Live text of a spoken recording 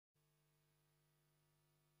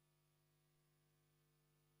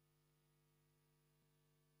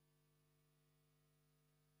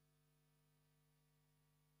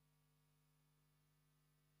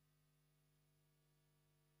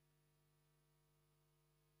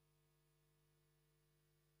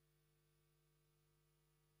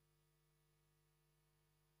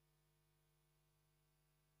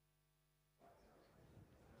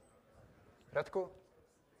Radku?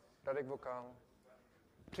 Radek vokál.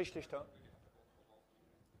 Přišliš to?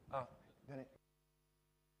 A, Denny.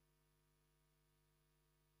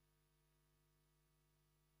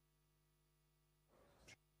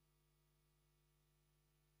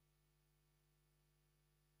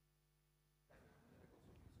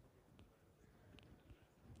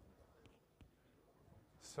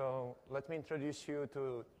 So let me introduce you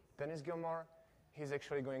to Dennis Gilmore. He's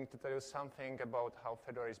actually going to tell you something about how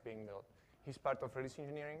Fedora is being built. He's part of release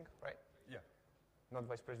engineering, right? Yeah. Not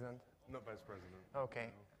vice president? Not vice president. Okay.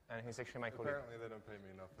 No. And he's actually my colleague. Apparently they don't pay me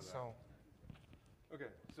enough for that. So, okay,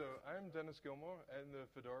 so I'm Dennis Gilmore. I'm the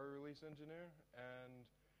Fedora release engineer, and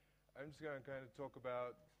I'm just going to kind of talk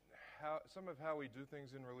about some of how we do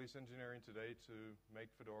things in release engineering today to make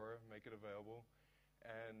Fedora, make it available,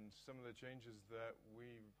 and some of the changes that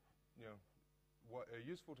what are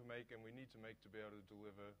useful to make and we need to make to be able to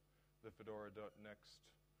deliver the Fedora.next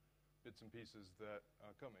bits and pieces that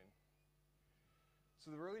are coming. So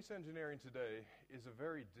the release engineering today is a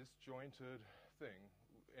very disjointed thing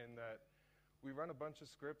in that we run a bunch of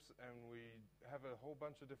scripts and we have a whole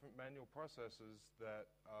bunch of different manual processes that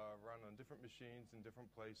run on different machines in different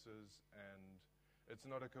places, and it's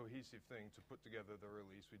not a cohesive thing to put together the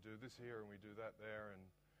release. We do this here and we do that there, and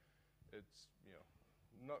it's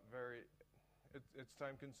not very, it's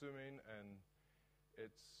time consuming, and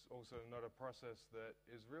it's also not a process that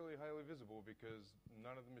is really highly visible because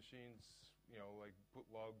none of the machines, like put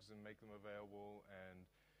logs and make them available, and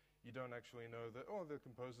you don't actually know that, oh, the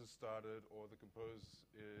composer's started, or the compose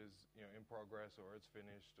is, in progress, or it's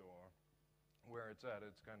finished, or where it's at.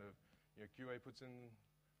 It's kind of, QA puts in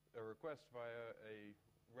a request via a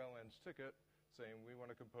rel-eng ticket saying we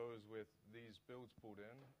want to compose with these builds pulled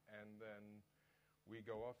in, and then we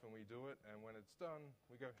go off and we do it, and when it's done,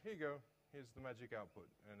 we go, here you go, here's the magic output.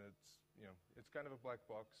 And it's, it's kind of a black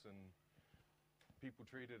box, and people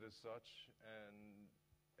treat it as such, and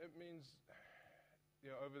it means,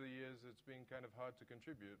 over the years it's been kind of hard to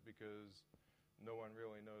contribute because no one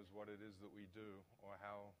really knows what it is that we do or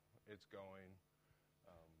how it's going.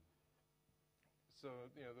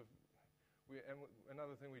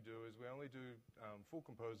 Another thing we do is we only do full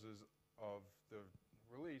composers of the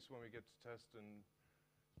release when we get to test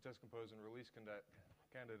compose and release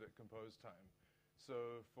candidate compose time.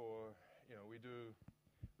 So for, we do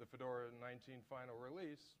the Fedora 19 final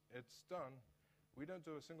release, it's done. We don't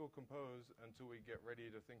do a single compose until we get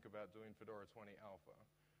ready to think about doing Fedora 20 alpha,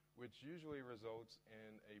 which usually results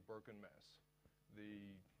in a broken mess.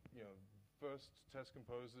 The, first test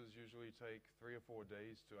composes usually take 3 or 4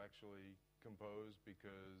 days to actually compose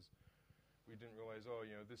because we didn't realize, oh,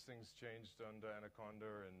 this thing's changed under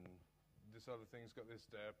Anaconda, and this other thing's got this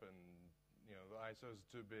step, and the ISO's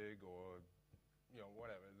too big, or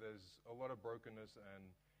whatever. There's a lot of brokenness, and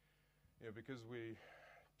because we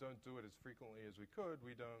don't do it as frequently as we could,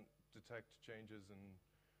 we don't detect changes and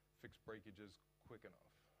fix breakages quick enough.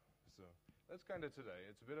 So that's kind of today.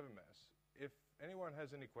 It's a bit of a mess. If anyone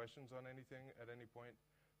has any questions on anything at any point,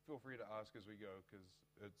 feel free to ask as we go, because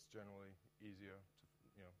it's generally easier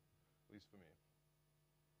to, at least for me.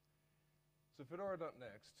 So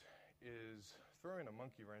Fedora.next is throwing a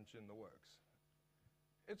monkey wrench in the works.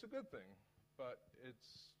 It's a good thing, but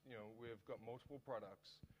it's, we've got multiple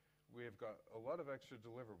products. We've got a lot of extra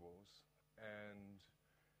deliverables and,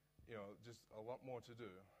 just a lot more to do.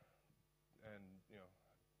 And,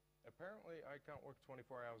 apparently I can't work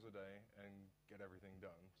 24 hours a day and get everything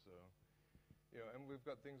done. So, and we've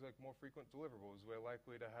got things like more frequent deliverables. We're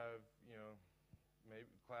likely to have, maybe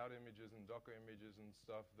cloud images and Docker images and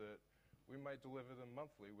stuff that we might deliver them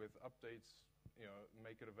monthly with updates,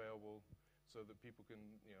 make it available so that people can,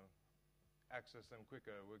 access them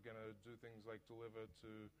quicker. We're going to do things like deliver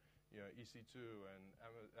to, EC2 and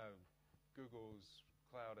Google's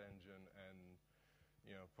cloud engine and,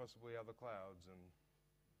 possibly other clouds. And,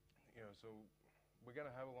 so we're going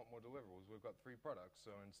to have a lot more deliverables. We've got 3 products.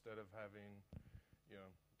 So instead of having,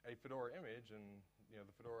 a Fedora image and,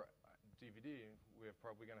 the Fedora DVD, we're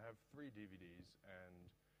probably going to have 3 DVDs. And,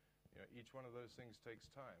 each one of those things takes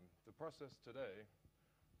time. The process today,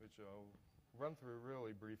 which I'll run through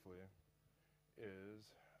really briefly,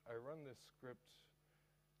 is I run this script.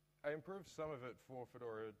 I improved some of it for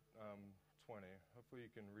Fedora 20. Hopefully you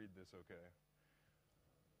can read this okay.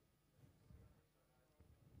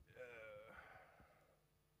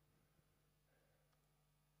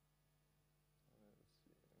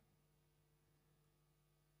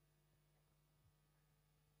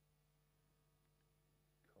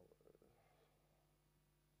 Let's see.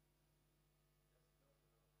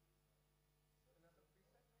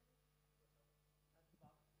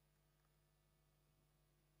 Color.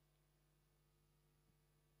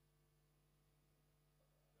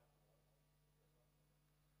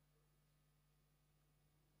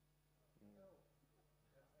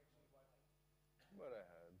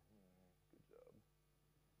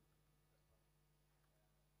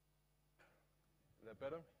 that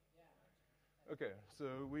better? Okay,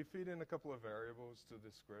 so we feed in a couple of variables to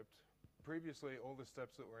this script. Previously, all the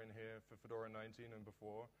steps that were in here for Fedora 19 and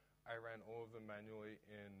before, I ran all of them manually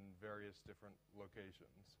in various different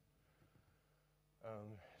locations.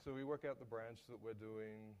 So we work out the branch that we're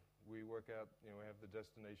doing. We work out, we have the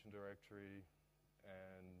destination directory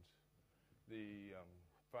and the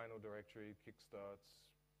final directory, kickstarts,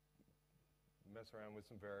 mess around with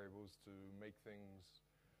some variables to make things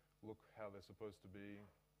look how they're supposed to be.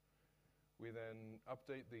 We then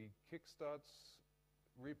update the kickstarts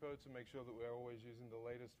repo to make sure that we're always using the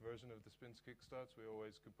latest version of the Spins kickstarts. We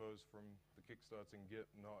always compose from the kickstarts in Git,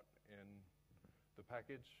 not in the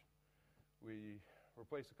package. We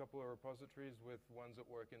replace a couple of repositories with ones that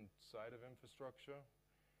work inside of infrastructure.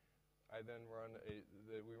 I then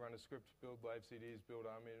we run a script, build live CDs, build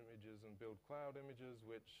ARM images, and build cloud images,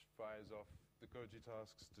 which fires off the Koji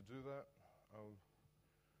tasks to do that.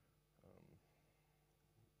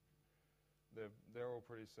 They're all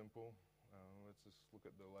pretty simple. Let's just look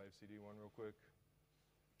at the live CD one real quick.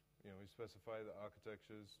 We specify the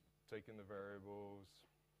architectures, take in the variables.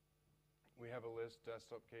 We have a list,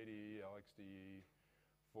 desktop KDE, LXDE,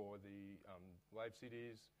 for the live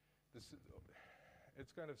CDs.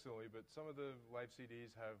 It's kind of silly, but some of the live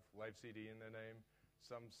CDs have live CD in their name.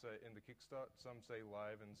 Some say in the kickstart, some say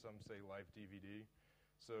live, and some say live DVD.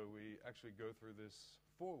 So we actually go through this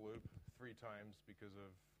for loop 3 times because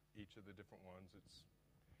of each of the different ones. It's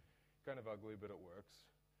kind of ugly, but it works.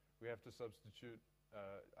 We have to substitute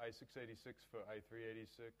i686 for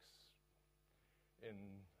i386 in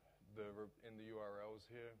the URLs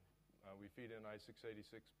here. We feed in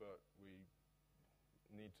i686, but we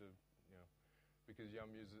need to, because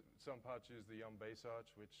Yum uses, some parts use the Yum base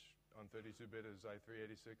arch, which on 32-bit is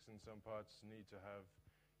i386, and some parts need to have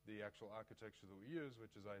the actual architecture that we use,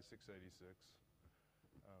 which is i686.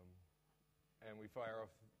 And we fire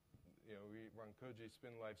off, we run Koji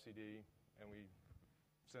spin live CD, and we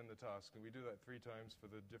send the task. And we do that 3 times for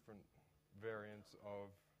the different variants of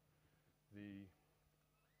the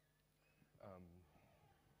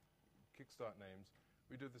kickstart names.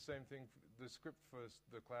 We do the same thing. The script for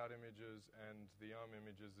the cloud images and the ARM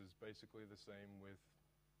images is basically the same with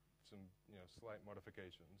some slight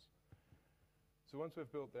modifications. So once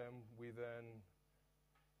we've built them, we then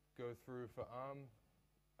go through for ARM,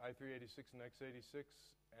 i386 and x86,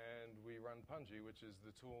 and we run Punji, which is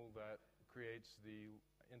the tool that creates the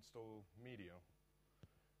install media.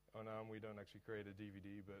 On ARM, we don't actually create a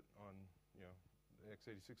DVD, but on the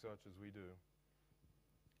x86 arches, we do.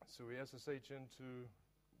 So we SSH into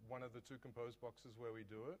one of the 2 compose boxes where we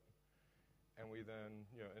do it, and we then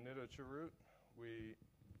init a chroot.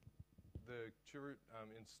 The chroot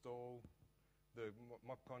install the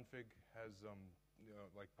mock config has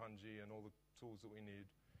like Punji and all the tools that we need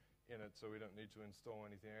in it, so we don't need to install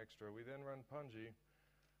anything extra. We then run Punji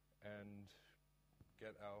and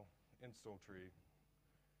get our install tree,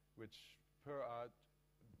 which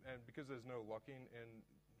and because there's no locking in,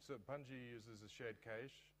 so Punji uses a shared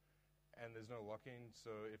cache, and there's no locking,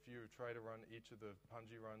 so if you try to run each of the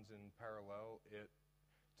Punji runs in parallel, it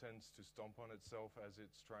tends to stomp on itself as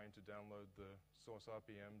it's trying to download the source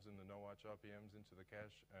RPMs and the no-watch RPMs into the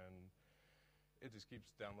cache, and it just keeps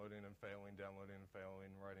downloading and failing,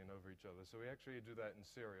 writing over each other. So we actually do that in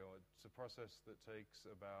serial. It's a process that takes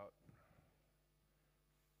about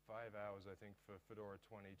 5 hours, I think, for Fedora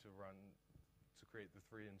 20 to create the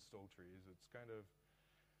 3 install trees. It's kind of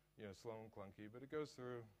slow and clunky, but it goes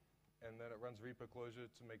through, and then it runs repo closure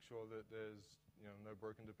to make sure that there's no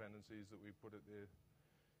broken dependencies that we put at the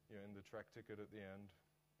in the track ticket at the end.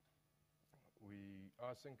 We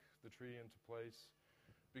async the tree into place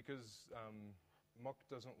because mock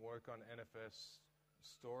doesn't work on NFS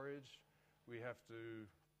storage. We have to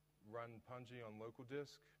run Punji on local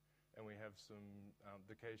disk, and we have some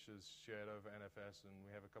the cache is shared over NFS, and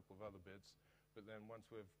we have a couple of other bits. But then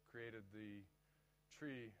once we've created the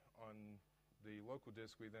tree on the local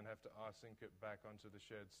disk, we then have to async it back onto the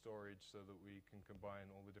shared storage so that we can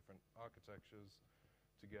combine all the different architectures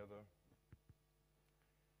together.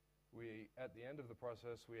 At the end of the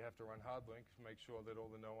process, we have to run hardlink to make sure that all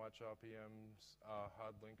the no-watch RPMs are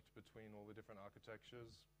hard-linked between all the different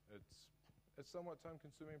architectures. It's a somewhat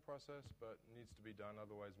time-consuming process, but needs to be done.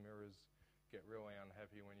 Otherwise, mirrors get really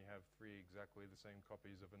unhappy when you have 3 exactly the same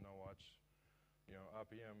copies of a no-watch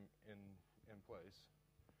RPM in place.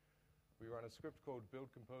 We run a script called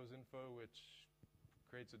build compose info, which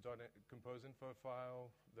creates a .compose info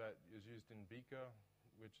file that is used in Beaker,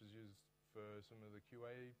 which is used for some of the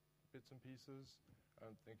QA bits and pieces. I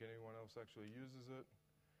don't think anyone else actually uses it.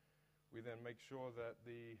 We then make sure that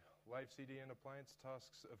the live CD and appliance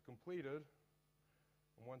tasks have completed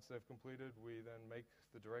And once they've completed, we then make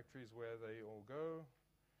the directories where they all go,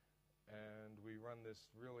 and we run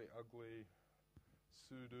this really ugly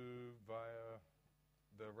sudo via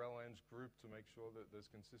the relang group to make sure that there's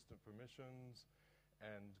consistent permissions,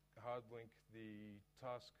 and hard link the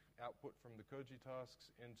task output from the Koji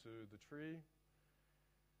tasks into the tree.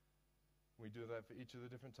 We do that for each of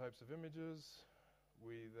the different types of images.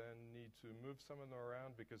 We then need to move some of them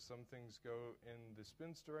around because some things go in the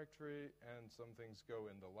spins directory and some things go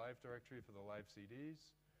in the live directory for the live CDs.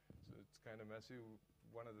 So it's kind of messy.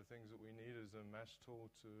 One of the things that we need is a mesh tool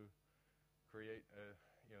to create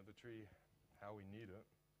the tree how we need it.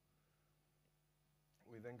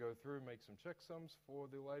 We then go through, make some checksums for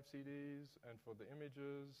the live CDs and for the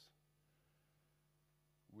images.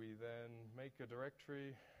 We then make a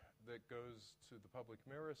directory that goes to the public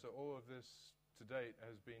mirror. So all of this to date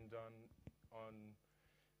has been done on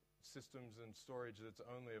systems and storage that's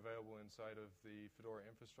only available inside of the Fedora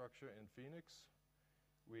infrastructure in Phoenix.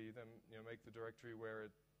 We then make the directory where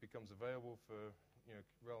it becomes available for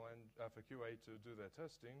for QA to do their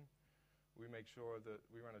testing. We make sure that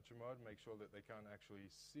we run a chmod, make sure that they can't actually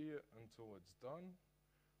see it until it's done.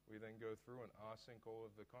 We then go through and rsync all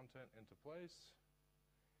of the content into place.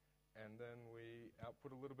 And then we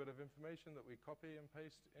output a little bit of information that we copy and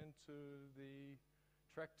paste into the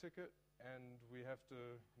track ticket, and we have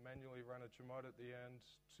to manually run a chmod at the end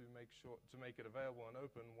to make it available and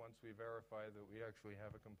open once we verify that we actually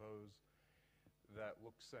have a compose that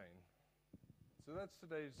looks sane. So that's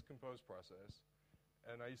today's compose process.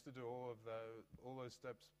 And I used to do all those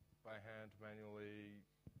steps by hand manually,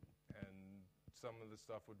 and some of the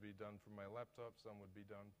stuff would be done from my laptop, some would be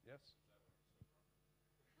done, yes?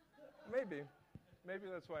 Maybe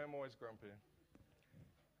that's why I'm always grumpy.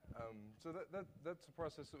 So that's the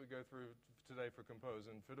process that we go through today for Compose.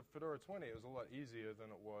 And for Fedora 20, it was a lot easier than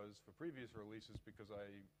it was for previous releases because I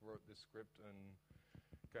wrote this script and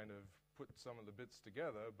kind of put some of the bits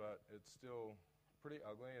together, but it's still pretty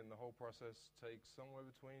ugly, and the whole process takes somewhere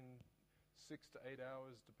between 6 to 8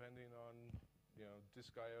 hours, depending on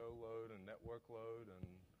disk I/O load and network load and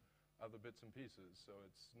other bits and pieces. So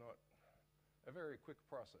it's not a very quick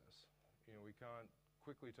process. We can't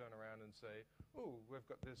quickly turn around and say, oh, we've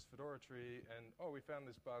got this Fedora tree, and oh, we found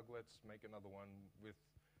this bug, let's make another one with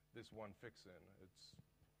this one fix in. It's,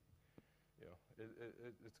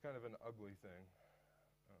 it's kind of an ugly thing.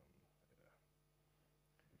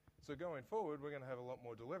 So going forward, we're going to have a lot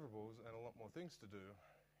more deliverables and a lot more things to do.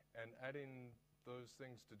 And adding those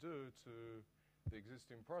things to do to the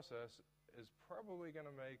existing process is probably going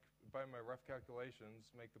to make, by my rough calculations,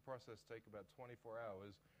 make the process take about 24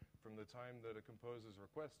 hours from the time that a compose is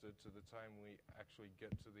requested to the time we actually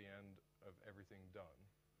get to the end of everything done,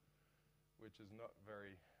 which is not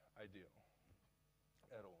very ideal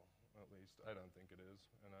at all, at least. I don't think it is.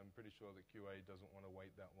 And I'm pretty sure that QA doesn't want to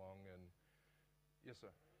wait that long. And yes,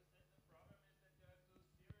 sir?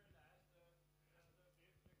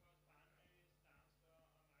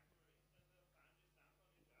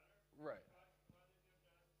 Right.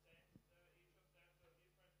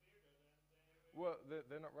 Well,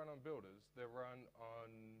 they're not run on builders. They're run on,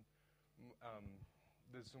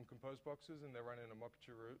 there's some compose boxes, and they're run in a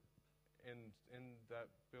Mockcha root in that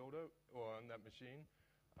builder, or on that machine.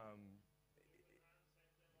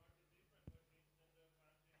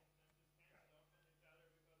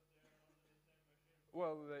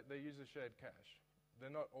 Well, they use a shared cache. They're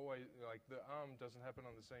not always, like the ARM doesn't happen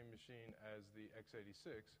on the same machine as the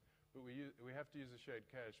x86, but we have to use a shared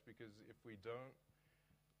cache because if we don't,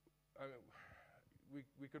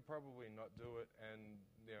 we could probably not do it and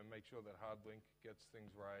make sure that hardlink gets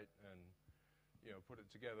things right and put it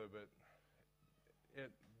together. But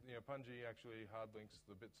Punji actually hardlinks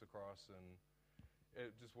the bits across, and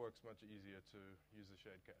it just works much easier to use a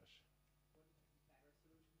shared cache.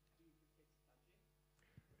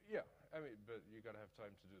 Yeah, but you got to have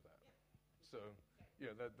time to do that. So,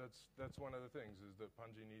 that's one of the things is that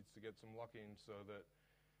Punji needs to get some locking so that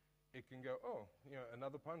it can go,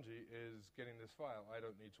 another Punji is getting this file. I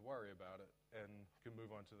don't need to worry about it, and can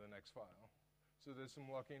move on to the next file. So there's some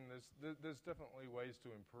locking. There's definitely ways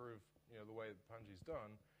to improve, the way that Punji's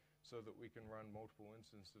done, so that we can run multiple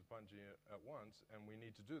instances of Punji at once. And we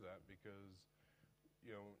need to do that because,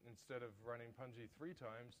 instead of running Punji 3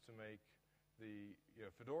 times to make the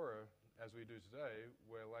Fedora, as we do today,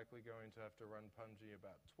 we're likely going to have to run Punji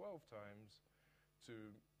about 12 times to,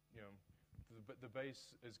 the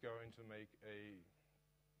base is going to make a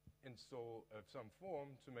install of some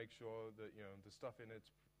form to make sure that, the stuff in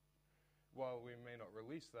its, while we may not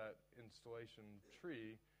release that installation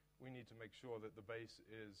tree, we need to make sure that the base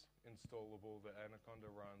is installable, that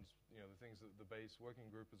Anaconda runs, the things that the base working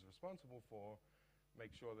group is responsible for,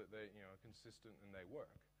 make sure that they, consistent and they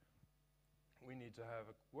work. We need to have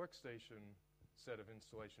a workstation set of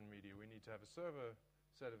installation media. We need to have a server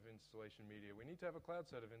set of installation media. We need to have a cloud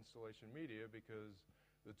set of installation media because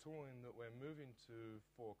the tooling that we're moving to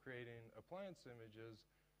for creating appliance images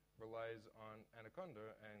relies on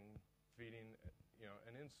Anaconda and feeding,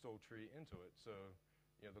 an install tree into it. So,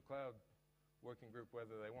 the cloud working group,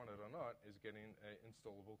 whether they want it or not, is getting an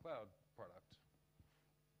installable cloud product.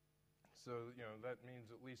 So, that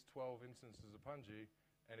means at least 12 instances of Punji.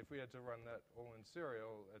 And if we had to run that all in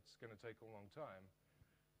serial, it's going to take a long time.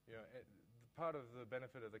 Part of the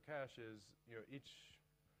benefit of the cache is, each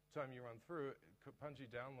time you run through, Punji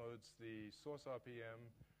downloads the source RPM,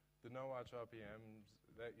 the no-arch RPMs,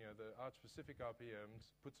 the arch-specific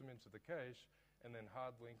RPMs, puts them into the cache, and then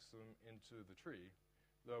hard links them into the tree.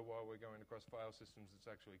 Though while we're going across file systems, it's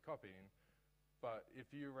actually copying. But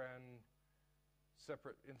if you ran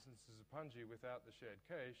separate instances of Punji without the shared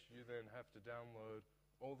cache, you then have to download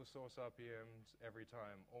all the source RPMs every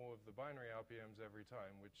time, all of the binary RPMs every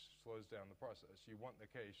time, which slows down the process. You want the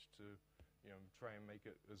cache to try and make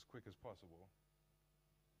it as quick as possible.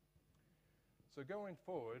 So going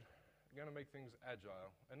forward, I'm going to make things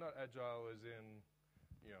agile. And not agile as in,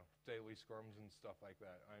 daily scrums and stuff like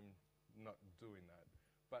that. I'm not doing that.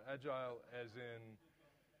 But agile as in,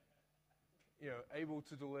 able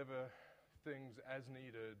to deliver things as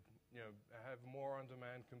needed, have more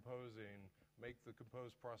on-demand composing, make the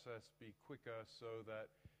compose process be quicker so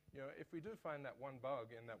that, if we do find that one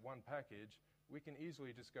bug in that one package, we can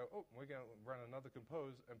easily just go, oh, we're going to run another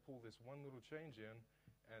compose and pull this one little change in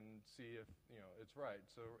and see if, it's right.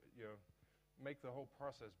 So, make the whole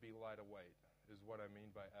process be lighter weight is what I mean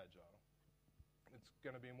by agile. It's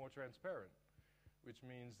going to be more transparent, which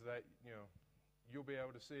means that, you'll be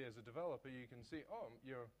able to see as a developer, you can see, oh,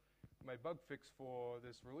 my bug fix for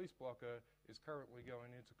this release blocker is currently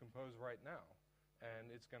going into compose right now, and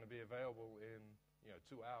it's going to be available in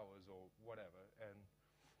 2 hours or whatever. And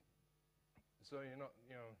so you're not,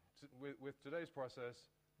 with today's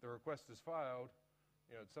process, the request is filed.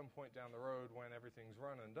 At some point down the road when everything's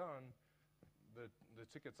run and done, the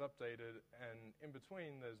ticket's updated, and in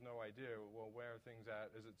between there's no idea, well, where are things at?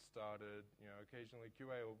 Is it started? Occasionally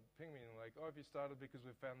QA will ping me and like, oh, have you started because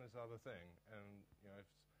we've found this other thing? And if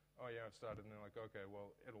oh yeah, I've started, and they're like, okay,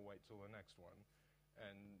 well, it'll wait till the next one.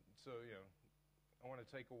 And so, I want to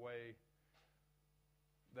take away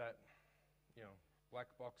that, black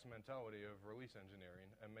box mentality of release engineering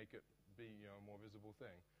and make it be, a more visible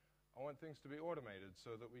thing. I want things to be automated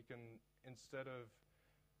so that we can, instead of,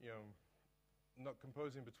 not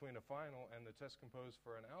composing between a final and the test compose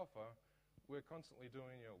for an alpha, we're constantly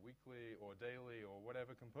doing, weekly or daily or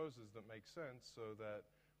whatever composes that make sense so that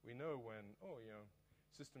we know when, oh,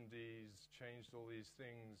 System D's changed all these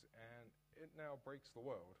things and it now breaks the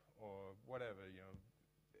world, or whatever,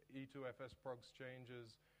 E2FS progs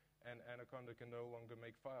changes and Anaconda can no longer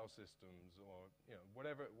make file systems, or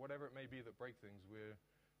whatever it may be that break things, we're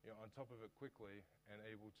on top of it quickly and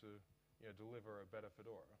able to deliver a better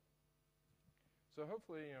Fedora. So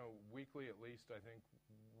hopefully, weekly at least, I think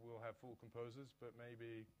we'll have full composes, but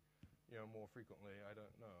maybe more frequently, I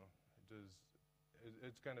don't know.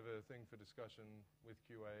 It's kind of a thing for discussion with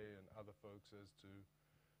QA and other folks as to,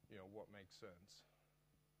 what makes sense.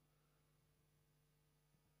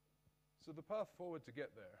 So the path forward to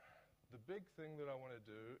get there. The big thing that I want to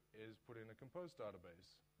do is put in a compose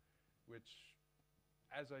database, which,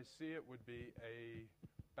 as I see it, would be a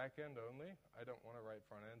back-end only. I don't want to write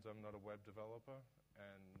front ends. I'm not a web developer.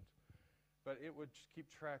 But it would keep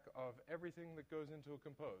track of everything that goes into a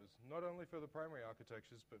compose, not only for the primary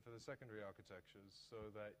architectures, but for the secondary architectures, so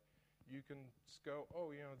that you can go, oh,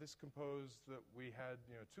 this compose that we had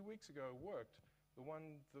 2 weeks ago worked. The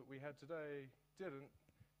one that we had today didn't.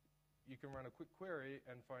 You can run a quick query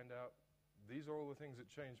and find out these are all the things that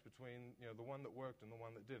changed between the one that worked and the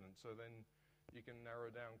one that didn't. So then you can narrow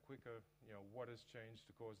down quicker what has changed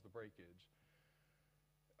to cause the breakage.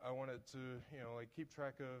 I wanted to keep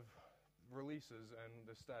track of releases and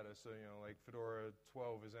the status. So like Fedora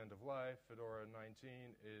 12 is end of life, Fedora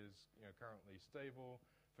 19 is currently stable,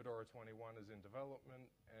 Fedora 21 is in development,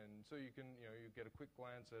 and so you can you get a quick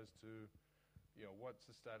glance as to what's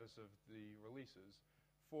the status of the releases.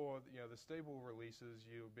 For the stable releases,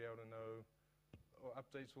 you'll be able to know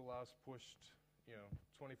updates were last pushed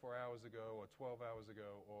 24 hours ago or 12 hours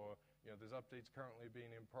ago, or there's updates currently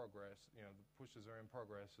being in progress. The pushes are in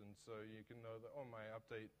progress, and so you can know that my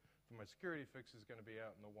update for my security fix is going to be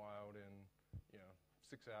out in the wild in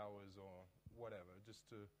 6 hours or whatever, just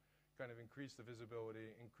to kind of increase the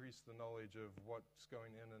visibility, increase the knowledge of what's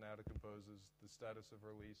going in and out of composers, the status of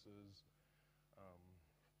releases.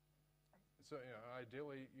 So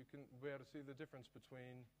ideally, you can be able to see the difference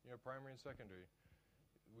between primary and secondary.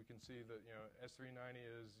 We can see that S390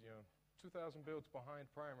 is 2,000 builds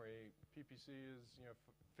behind primary. PPC is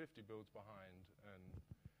 50 builds behind, and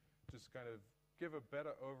just kind of give a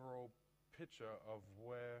better overall picture of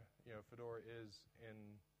where Fedora is in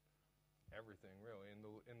everything, really,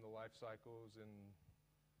 in the life cycles, in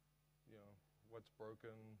what's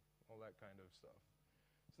broken, all that kind of stuff.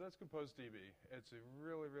 So that's ComposeDB. It's a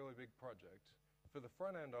really, really big project. For the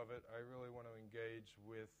front end of it, I really want to engage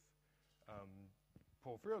with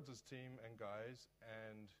Paul Fields' team and guys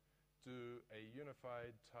and do a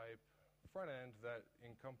unified type front end that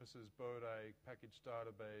encompasses Bodai, package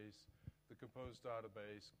database, the Compose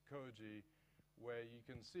database, Koji, where you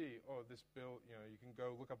can see, this build, you can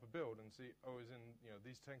go look up a build and see, it's in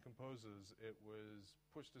these 10 composers. It was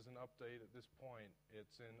pushed as an update at this point.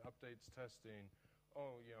 It's in updates testing.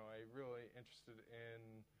 I'm really interested in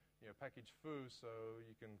package foo, so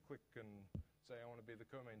you can click and say, I want to be the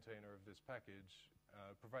co-maintainer of this package,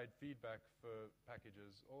 provide feedback for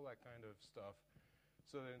packages, all that kind of stuff.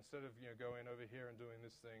 So that instead of going over here and doing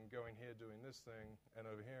this thing, going here doing this thing, and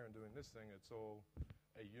over here and doing this thing, it's all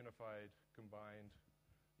a unified, combined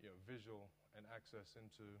visual and access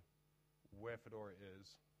into where Fedora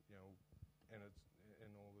is, in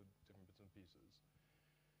all the different bits and pieces.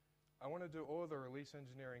 I want to do all the release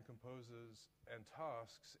engineering composers and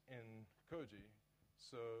tasks in Koji.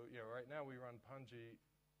 So right now we run Punji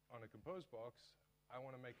on a compose box. I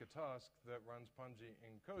want to make a task that runs Punji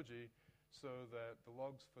in Koji so that the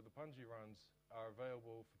logs for the Punji runs are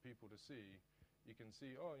available for people to see. You can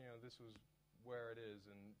see, this was where it is,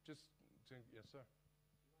 and just yes, sir.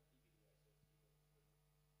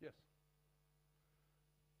 Yes.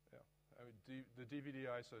 I mean, the DVD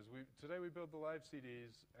ISOs. Today we build the live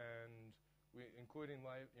CDs, and including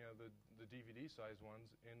live, the DVD size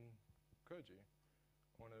ones in Koji.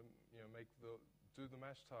 I want to, do the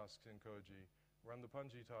mash tasks in Koji, run the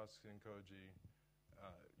Punji tasks in Koji.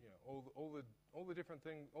 All the different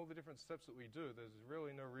things, all the different steps that we do. There's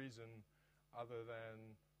really no reason, other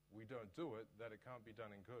than we don't do it, that it can't be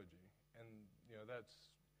done in Koji. And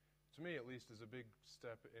that's, to me at least, is a big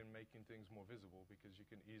step in making things more visible, because you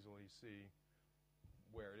can easily see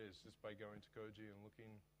where it is just by going to Koji and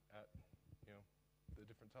looking at the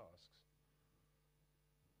different tasks.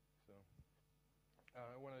 So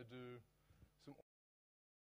I want to do